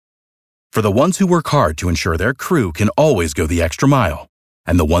For the ones who work hard to ensure their crew can always go the extra mile,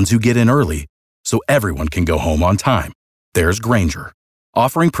 and the ones who get in early so everyone can go home on time, there's Grainger,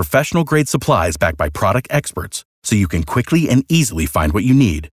 offering professional-grade supplies backed by product experts so you can quickly and easily find what you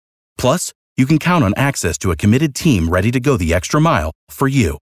need. Plus, you can count on access to a committed team ready to go the extra mile for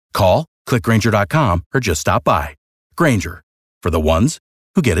you. Call, click Grainger.com, or just stop by. Grainger, for the ones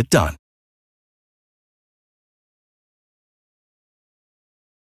who get it done.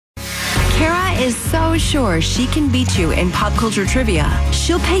 Kara is so sure she can beat you in pop culture trivia.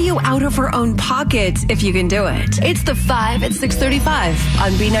 She'll pay you out of her own pocket if you can do it. It's the 5 at 6:35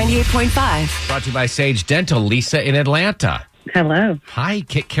 on B98.5. Brought to you by Sage Dental. Lisa in Atlanta. Hello. Hi,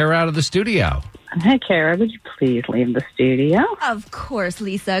 kick Kara out of the studio. Hi, Kara. Would you please leave the studio? Of course,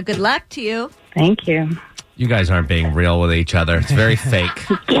 Lisa. Good luck to you. Thank you. You guys aren't being real with each other. It's very fake.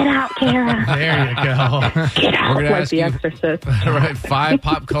 Get out, Kara. There you go. Get out. We're gonna Like ask The you- Exorcist. All right, 5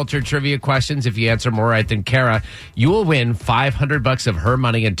 pop culture trivia questions. If you answer more right than Kara, you will win $500 of her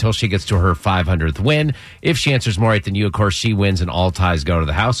money until she gets to her 500th win. If she answers more right than you, of course, she wins and all ties go to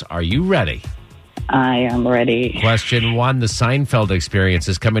the house. Are you ready? I am ready. Question 1. The Seinfeld Experience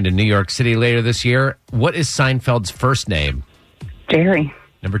is coming to New York City later this year. What is Seinfeld's first name? Jerry.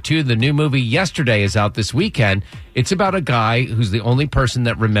 Number 2, the new movie Yesterday is out this weekend. It's about a guy who's the only person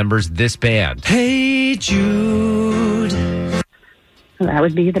that remembers this band. Hey, Jude. That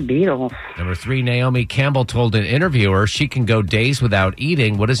would be the Beatles. Number 3, Naomi Campbell told an interviewer she can go days without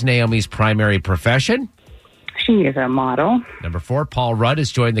eating. What is Naomi's primary profession? She is a model. Number 4, Paul Rudd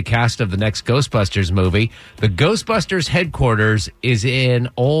has joined the cast of the next Ghostbusters movie. The Ghostbusters headquarters is in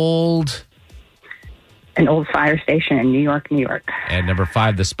An old fire station in New York, New York. And number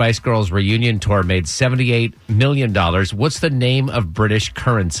 5, the Spice Girls reunion tour made $78 million. What's the name of British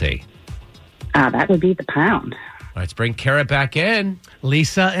currency? That would be the pound. Let's bring Kara back in.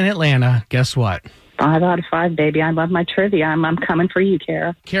 Lisa in Atlanta. Guess what? 5 out of 5, baby. I love my trivia. I'm coming for you,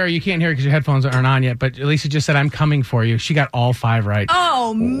 Kara. Kara, you can't hear because your headphones aren't on yet, but Lisa just said, I'm coming for you. She got all 5 right.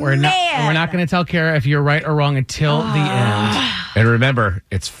 Oh, We're man. not going to tell Kara if you're right or wrong until the end. And remember,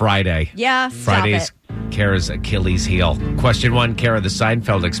 it's Friday. Yeah, stop Friday's it. Kara's Achilles heel. Question 1, Kara, the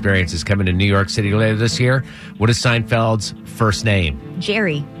Seinfeld Experience is coming to New York City later this year. What is Seinfeld's first name?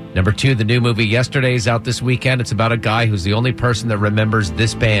 Jerry. Number 2, the new movie Yesterday is out this weekend. It's about a guy who's the only person that remembers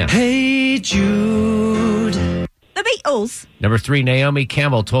this band. Hey, Jude. The Beatles. Number 3, Naomi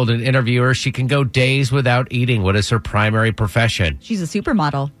Campbell told an interviewer she can go days without eating. What is her primary profession? She's a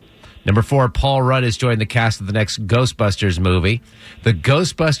supermodel. Number 4, Paul Rudd has joined the cast of the next Ghostbusters movie. The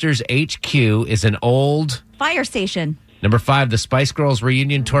Ghostbusters HQ is an old... Fire station. Number 5, the Spice Girls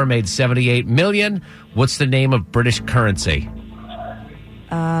reunion tour made $78 million. What's the name of British currency?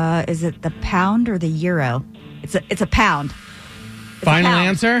 Is it the pound or the euro? It's a pound. It's a Final pound.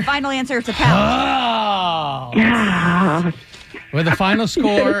 answer? Final answer, it's a pound. Oh. With a final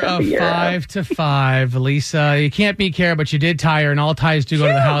score of Yeah. 5-5, Lisa, you can't beat Kara, but you did tie her, and all ties do go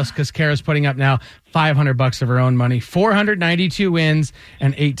to the house because Kara's putting up now $500 of her own money, 492 wins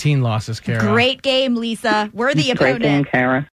and 18 losses, Kara. Great game, Lisa. We're the Great game, opponent. Kara.